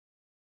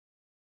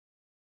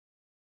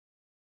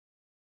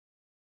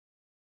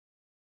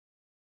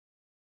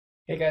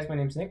Hey guys, my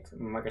name's Nick.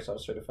 I'm a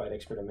Microsoft Certified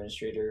Expert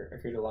Administrator. I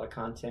create a lot of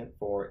content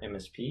for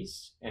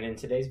MSPs, and in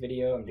today's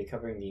video, I'm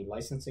covering the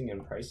licensing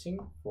and pricing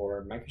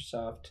for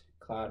Microsoft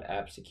Cloud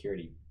App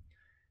Security.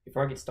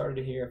 Before I get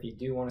started here, if you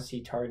do want to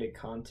see targeted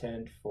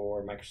content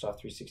for Microsoft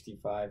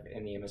 365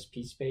 and the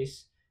MSP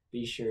space,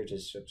 be sure to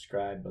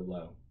subscribe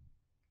below.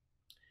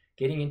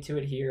 Getting into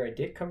it here, I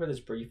did cover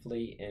this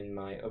briefly in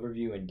my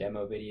overview and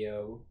demo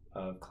video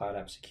of Cloud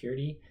App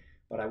Security,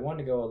 but I want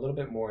to go a little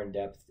bit more in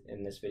depth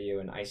in this video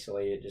and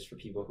isolate it just for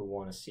people who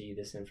want to see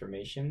this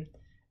information,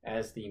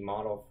 as the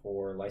model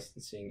for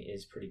licensing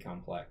is pretty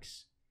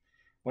complex.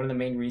 One of the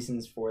main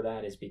reasons for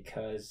that is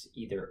because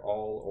either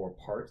all or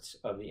parts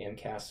of the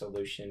MCAS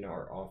solution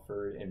are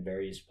offered in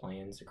various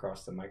plans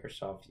across the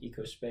Microsoft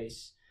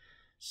ecospace.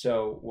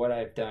 So what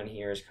I've done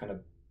here is kind of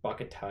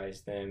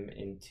bucketize them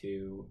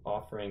into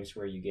offerings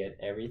where you get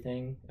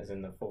everything, as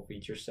in the full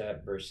feature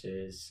set,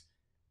 versus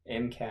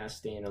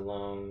MCAS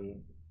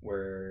standalone,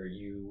 where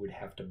you would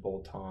have to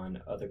bolt on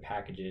other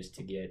packages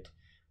to get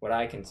what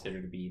I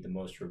consider to be the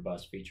most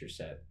robust feature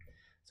set.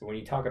 So when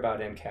you talk about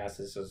MCAS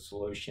as a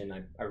solution,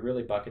 I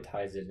really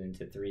bucketize it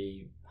into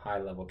three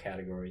high-level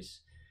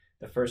categories.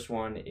 The first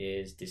one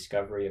is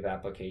discovery of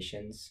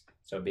applications.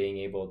 So being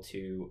able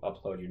to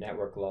upload your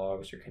network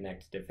logs or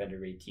connect to Defender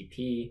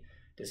ATP,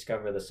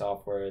 discover the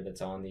software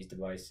that's on these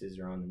devices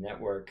or on the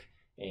network,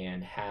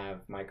 and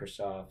have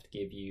Microsoft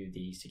give you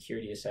the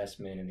security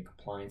assessment and the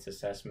compliance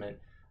assessment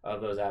of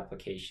those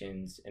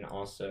applications, and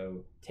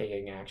also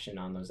taking action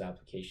on those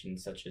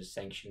applications, such as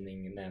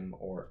sanctioning them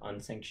or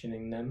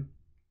unsanctioning them.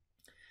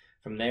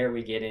 From there,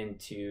 we get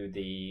into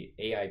the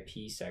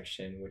AIP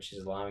section, which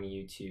is allowing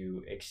you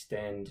to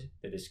extend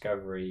the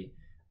discovery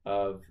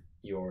of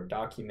your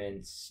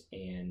documents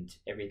and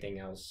everything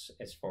else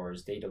as far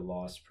as data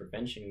loss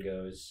prevention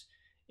goes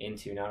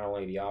into not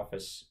only the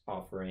Office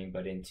offering,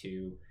 but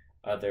into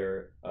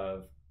other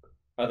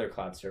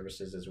cloud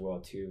services as well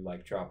too,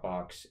 like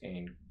Dropbox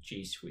and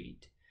G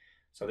Suite.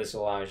 So this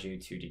allows you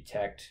to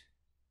detect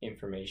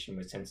information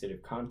with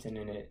sensitive content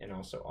in it and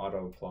also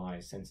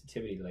auto-apply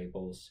sensitivity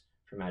labels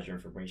from Azure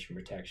Information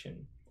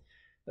Protection.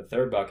 The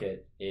third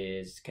bucket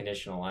is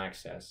conditional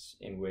access,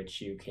 in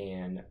which you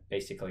can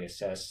basically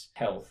assess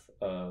health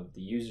of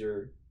the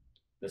user,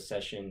 the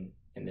session,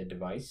 and the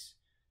device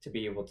to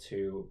be able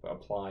to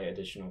apply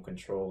additional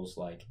controls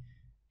like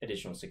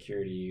additional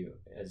security,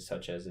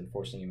 such as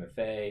enforcing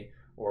MFA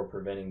or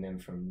preventing them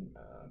from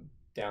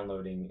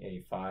downloading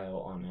a file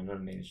on an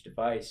unmanaged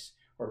device,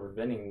 or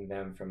preventing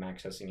them from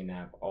accessing an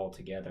app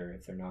altogether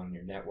if they're not on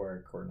your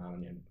network or not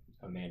on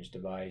a managed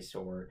device,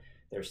 or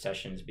their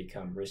sessions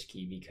become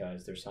risky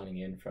because they're signing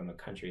in from a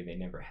country they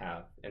never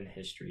have in the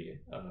history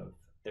of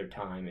their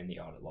time in the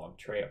audit log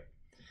trail.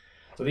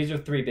 So these are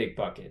three big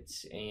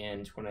buckets,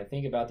 and when I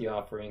think about the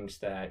offerings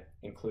that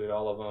include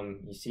all of them,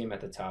 you see them at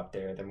the top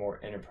there. They're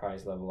more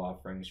enterprise level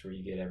offerings where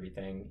you get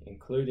everything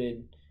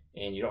included,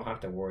 and you don't have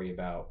to worry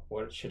about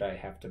what should I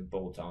have to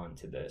bolt on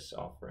to this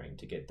offering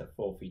to get the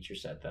full feature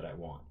set that I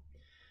want.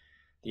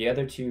 The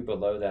other two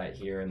below that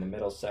here in the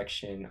middle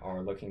section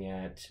are looking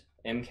at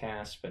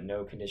MCAS but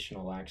no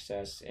conditional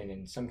access, and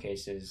in some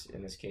cases,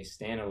 in this case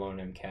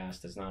standalone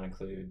MCAS does not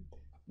include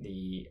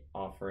the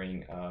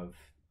offering of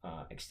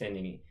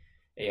extending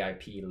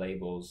AIP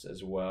labels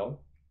as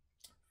well,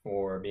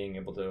 for being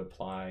able to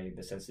apply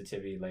the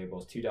sensitivity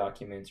labels to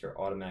documents or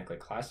automatically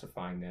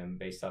classifying them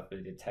based off of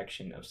the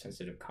detection of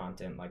sensitive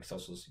content like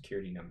social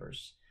security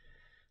numbers.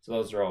 So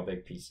those are all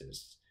big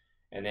pieces.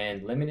 And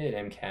then limited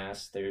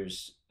MCAS,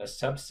 there's a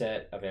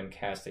subset of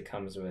MCAS that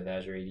comes with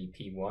Azure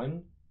ADP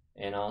 1,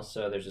 and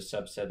also there's a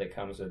subset that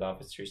comes with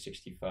Office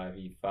 365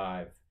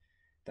 E5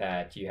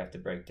 that you have to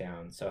break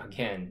down. So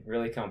again,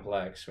 really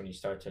complex when you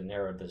start to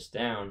narrow this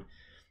down.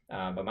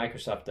 But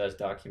Microsoft does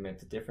document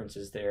the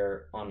differences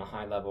there. On the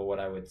high level, what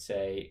I would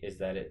say is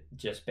that it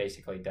just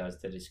basically does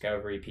the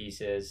discovery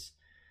pieces,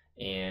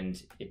 and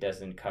it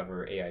doesn't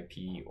cover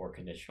AIP or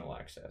conditional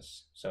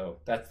access. So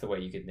that's the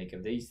way you could think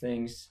of these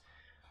things.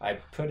 I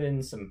put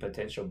in some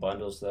potential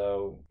bundles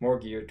though, more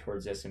geared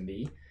towards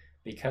SMB,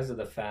 because of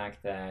the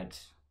fact that,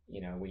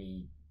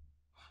 we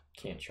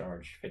can't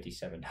charge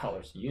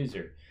 $57 a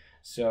user.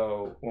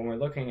 So when we're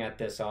looking at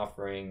this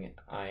offering,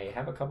 I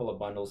have a couple of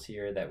bundles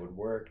here that would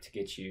work to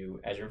get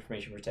you Azure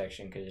Information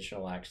Protection,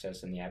 conditional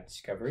access, and the app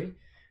discovery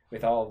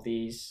with all of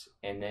these.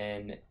 And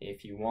then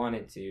if you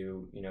wanted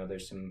to,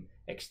 there's some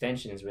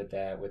extensions with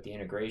that, with the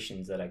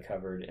integrations that I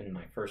covered in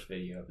my first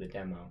video of the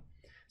demo.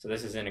 So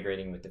this is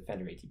integrating with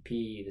Defender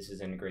ATP, this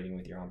is integrating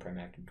with your on-prem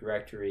Active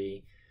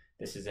Directory,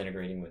 this is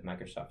integrating with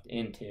Microsoft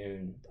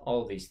Intune,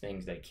 all of these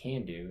things that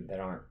can do that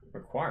aren't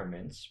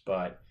requirements,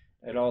 but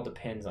it all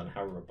depends on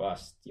how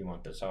robust you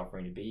want this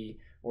offering to be,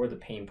 or the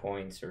pain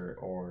points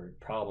or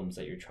problems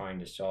that you're trying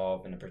to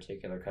solve in a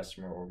particular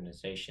customer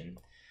organization.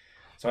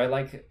 So I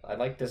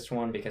like this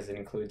one because it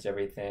includes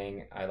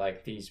everything. I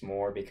like these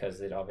more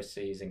because it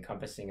obviously is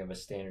encompassing of a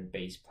standard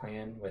base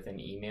plan with an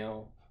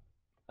email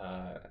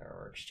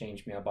or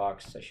Exchange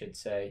mailbox, I should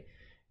say,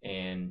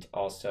 and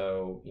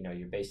also,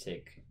 your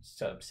basic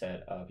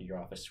subset of your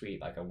Office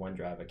suite, like a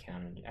OneDrive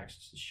account and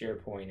access to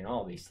SharePoint and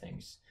all these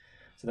things.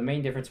 So the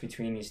main difference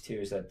between these two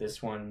is that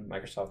this one,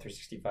 Microsoft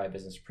 365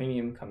 Business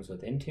Premium, comes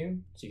with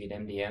Intune, so you get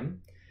MDM.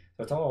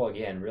 So it's all,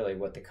 again, really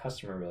what the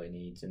customer really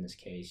needs in this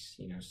case,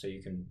 so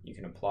you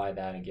can apply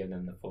that and give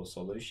them the full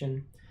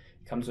solution.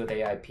 It comes with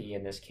AIP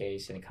in this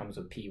case, and it comes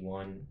with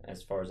P1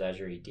 as far as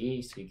Azure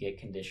AD, so you get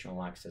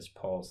conditional access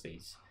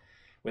policies.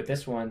 With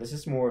this one, this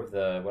is more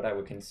of what I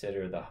would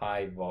consider the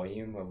high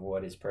volume of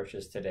what is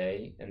purchased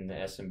today in the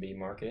SMB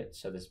market.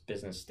 So this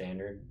business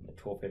standard, the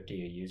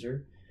 $12.50 a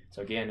user.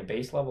 So again, a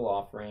base level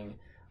offering.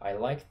 I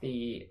like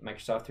the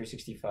Microsoft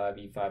 365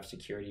 E5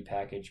 security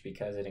package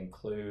because it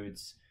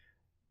includes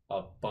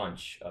a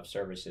bunch of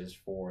services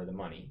for the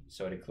money.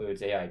 So it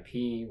includes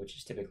AIP, which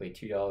is typically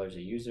 $2 a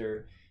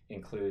user. It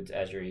includes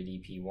Azure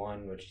AD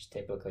P1, which is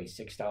typically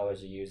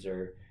 $6 a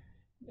user.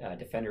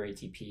 Defender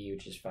ATP,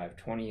 which is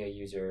 $5.20 a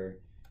user.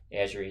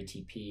 Azure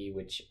ATP,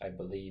 which I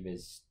believe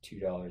is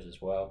 $2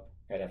 as well.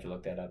 I'd have to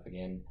look that up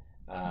again.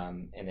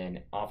 And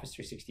then Office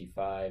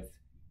 365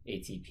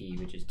 ATP,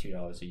 which is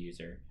 $2 a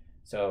user.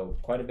 So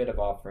quite a bit of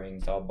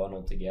offerings all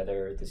bundled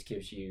together. This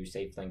gives you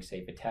safe links,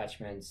 safe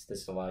attachments.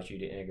 This allows you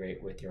to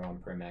integrate with your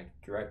on-prem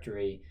Active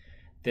Directory.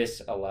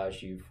 This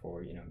allows you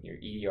for your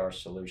EDR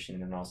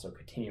solution and also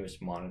continuous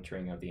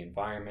monitoring of the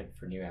environment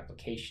for new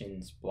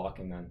applications,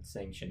 blocking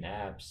unsanctioned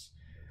apps,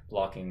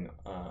 blocking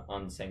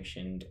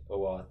unsanctioned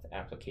OAuth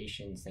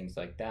applications, things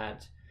like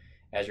that.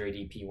 Azure AD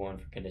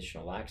P1 for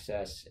conditional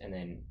access, and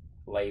then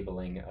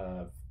labeling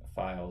of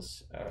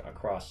files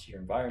across your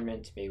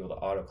environment to be able to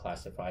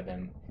auto-classify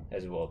them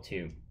as well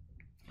too.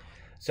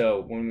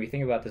 So when we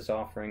think about this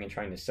offering and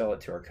trying to sell it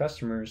to our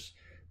customers,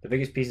 the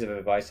biggest piece of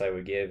advice I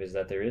would give is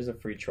that there is a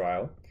free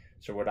trial.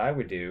 So what I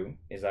would do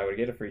is I would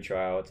get a free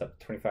trial. It's up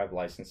to 25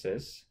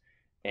 licenses.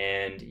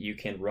 And you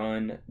can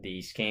run the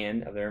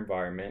scan of their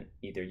environment.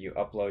 Either you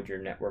upload your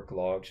network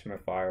logs from a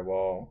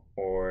firewall,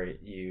 or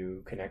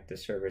you connect the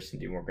service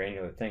and do more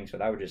granular things. So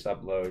I would just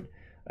upload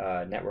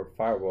a network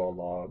firewall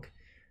log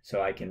so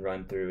I can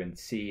run through and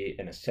see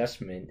an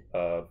assessment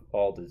of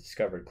all the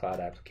discovered cloud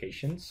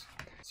applications.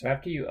 So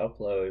after you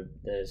upload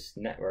this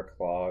network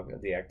log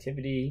of the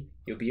activity,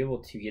 you'll be able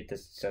to get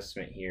this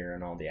assessment here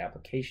on all the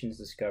applications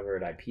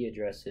discovered, IP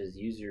addresses,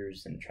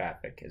 users, and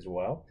traffic as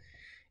well.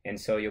 And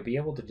so you'll be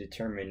able to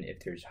determine if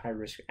there's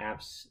high-risk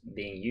apps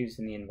being used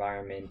in the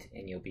environment,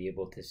 and you'll be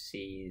able to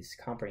see this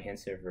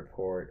comprehensive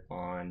report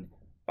on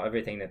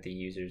everything that the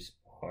users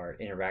are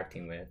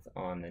interacting with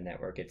on the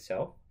network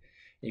itself.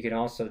 You can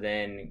also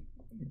then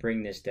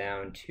bring this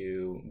down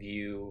to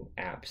view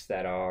apps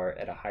that are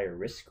at a higher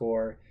risk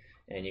score,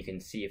 and you can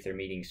see if they're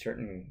meeting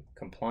certain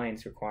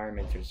compliance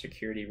requirements or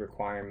security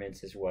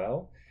requirements as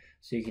well.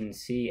 So you can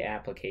see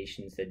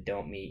applications that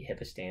don't meet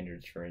HIPAA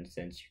standards, for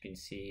instance. You can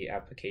see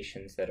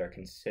applications that are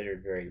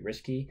considered very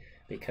risky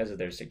because of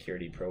their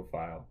security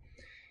profile.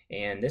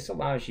 And this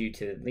allows you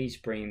to at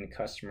least bring the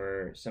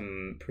customer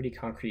some pretty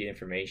concrete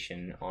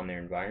information on their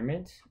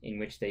environment in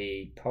which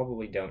they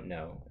probably don't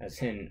know, as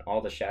in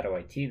all the shadow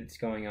IT that's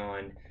going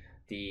on,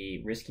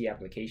 the risky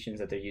applications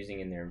that they're using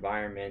in their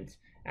environment,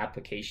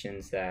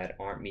 applications that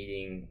aren't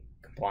meeting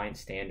compliance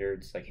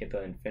standards like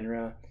HIPAA and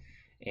FINRA.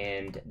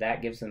 And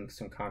that gives them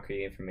some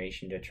concrete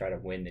information to try to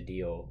win the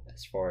deal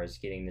as far as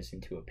getting this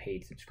into a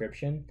paid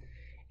subscription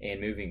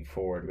and moving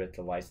forward with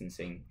the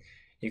licensing.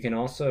 You can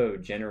also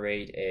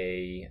generate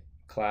a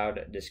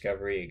cloud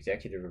discovery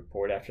executive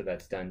report after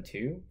that's done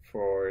too,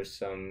 for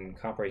some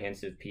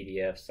comprehensive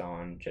PDFs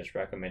on just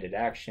recommended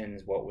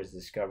actions, what was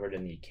discovered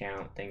in the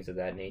account, things of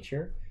that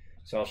nature.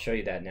 So I'll show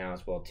you that now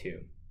as well too.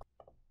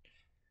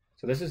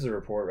 So this is the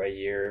report right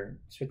here.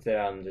 Spit that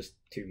out in just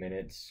 2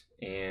 minutes,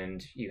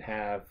 and you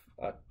have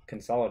a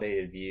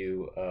consolidated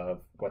view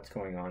of what's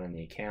going on in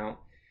the account,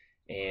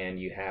 and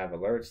you have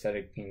alerts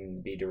that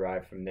can be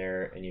derived from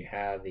there, and you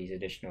have these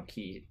additional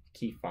key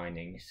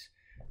findings.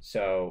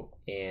 So,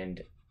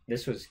 and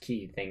this was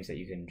key things that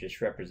you can just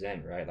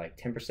represent, right? Like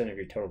 10% of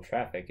your total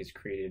traffic is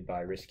created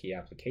by risky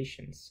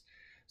applications.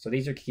 So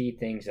these are key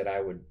things that I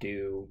would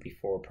do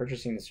before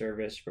purchasing the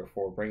service,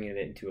 before bringing it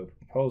into a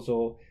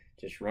proposal,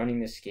 just running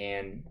the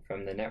scan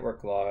from the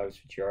network logs,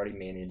 which you're already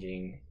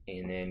managing,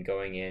 and then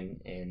going in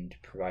and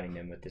providing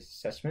them with this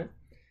assessment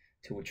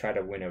to try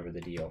to win over the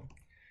deal.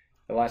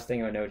 The last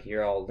thing I note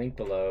here, I'll link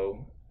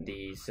below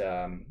these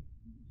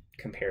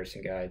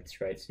comparison guides,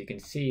 right? So you can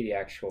see the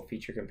actual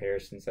feature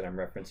comparisons that I'm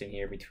referencing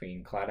here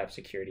between Cloud App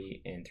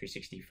Security and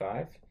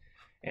 365,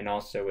 and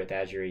also with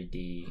Azure AD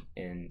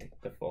and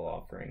the full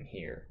offering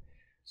here.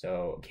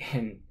 So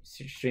again, it's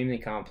extremely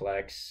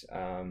complex.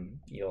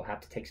 You'll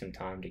have to take some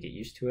time to get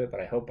used to it, but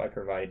I hope I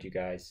provided you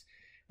guys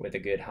with a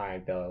good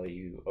high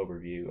value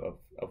overview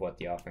of what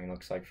the offering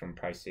looks like from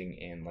pricing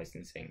and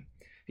licensing.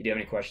 If you do have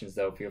any questions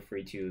though, feel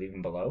free to leave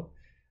them below.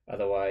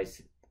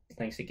 Otherwise,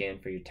 thanks again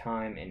for your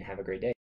time and have a great day.